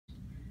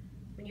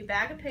you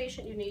bag a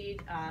patient, you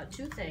need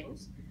two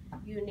things.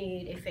 You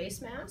need a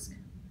face mask,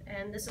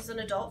 and this is an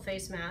adult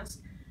face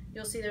mask.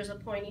 You'll see there's a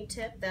pointy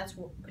tip that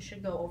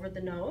should go over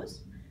the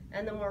nose,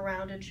 and the more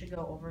rounded should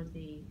go over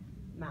the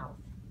mouth.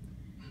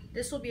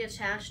 This will be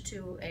attached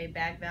to a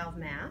bag valve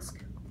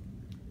mask,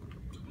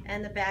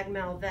 and the bag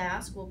valve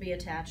mask will be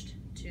attached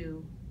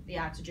to the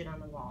oxygen on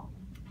the wall.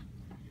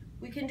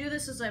 We can do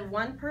this as a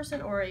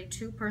one-person or a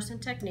two-person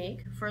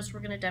technique. First,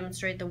 we're going to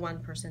demonstrate the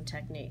one-person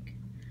technique.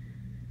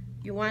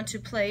 You want to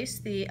place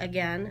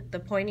again, the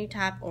pointy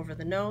top over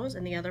the nose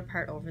and the other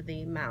part over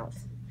the mouth.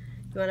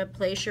 You want to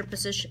place your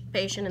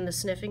patient in the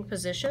sniffing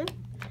position,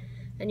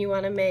 and you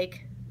want to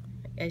make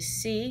a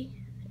C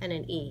and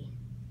an E.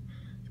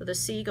 So the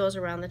C goes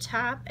around the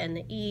top, and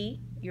the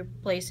E, you're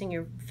placing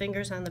your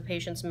fingers on the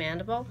patient's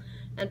mandible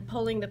and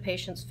pulling the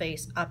patient's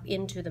face up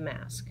into the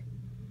mask.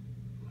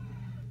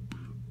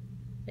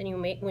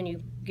 Then when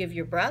you give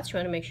your breaths, you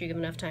want to make sure you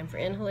give enough time for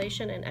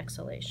inhalation and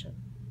exhalation.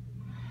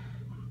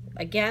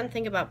 Again,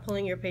 think about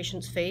pulling your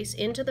patient's face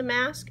into the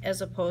mask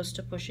as opposed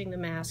to pushing the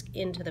mask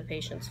into the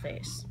patient's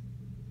face.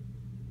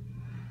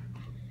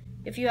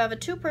 If you have a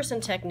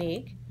two-person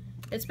technique,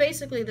 it's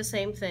basically the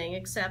same thing,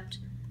 except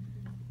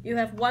you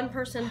have one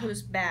person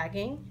who's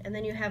bagging, and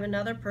then you have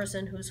another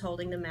person who's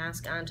holding the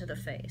mask onto the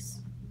face.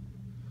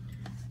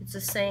 It's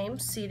the same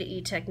C to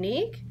E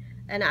technique,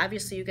 and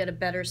obviously you get a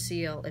better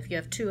seal if you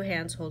have two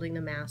hands holding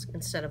the mask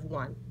instead of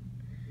one.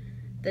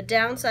 The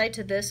downside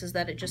to this is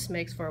that it just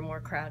makes for a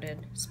more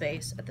crowded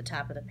space at the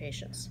top of the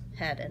patient's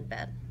head and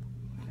bed.